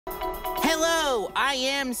Hello, I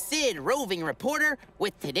am Sid, roving reporter,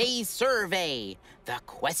 with today's survey. The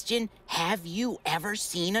question, have you ever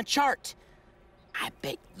seen a chart? I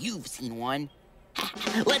bet you've seen one.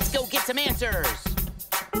 Let's go get some answers.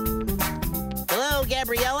 Hello,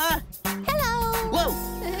 Gabriella? Hello. Whoa.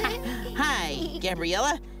 Hi,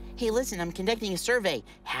 Gabriella. Hey, listen, I'm conducting a survey.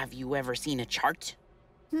 Have you ever seen a chart?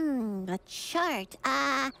 A chart.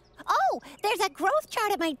 Oh, there's a growth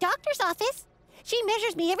chart at my doctor's office. She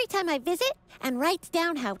measures me every time I visit and writes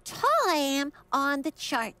down how tall I am on the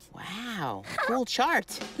chart. Wow, cool chart.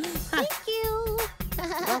 Thank you.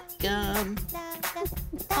 Welcome.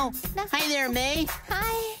 Oh, hi there, May.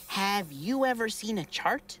 Hi. Have you ever seen a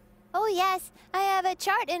chart? Oh, yes. I have a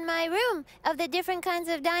chart in my room of the different kinds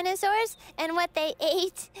of dinosaurs and what they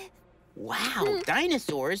ate. Wow,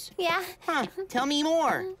 dinosaurs? Yeah. Huh, tell me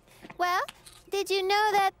more. Well, did you know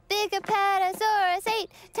that big Apatosaurus ate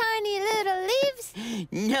tiny little leaves?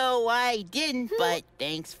 No, I didn't, but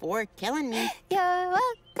thanks for telling me. You're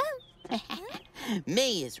welcome.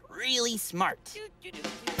 May is really smart.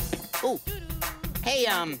 Oh, hey,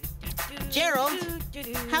 Gerald,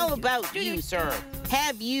 how about you, sir?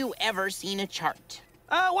 Have you ever seen a chart?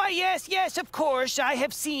 Why, yes, of course. I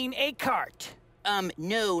have seen a cart.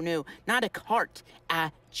 No, not a cart,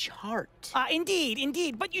 a chart.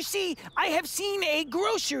 Indeed. But you see, I have seen a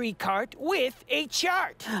grocery cart with a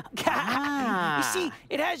chart. You see,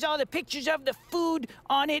 it has all the pictures of the food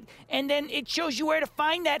on it, and then it shows you where to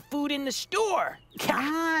find that food in the store.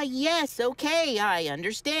 Yes, okay, I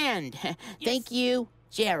understand. Yes. Thank you,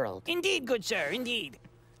 Gerald. Indeed, good sir, indeed.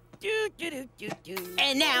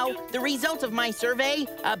 And now, the result of my survey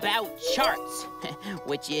about charts,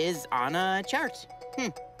 which is on a chart.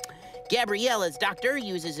 Gabriella's doctor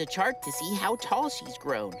uses a chart to see how tall she's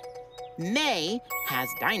grown. May has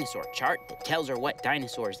a dinosaur chart that tells her what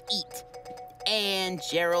dinosaurs eat. And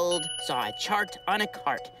Gerald saw a chart on a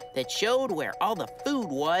cart that showed where all the food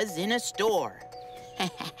was in a store.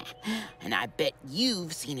 And I bet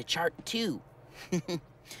you've seen a chart too.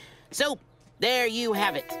 So, there you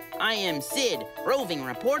have it. I am Sid, roving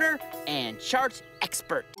reporter and chart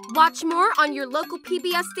expert. Watch more on your local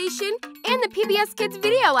PBS station and the PBS Kids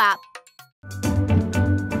video app.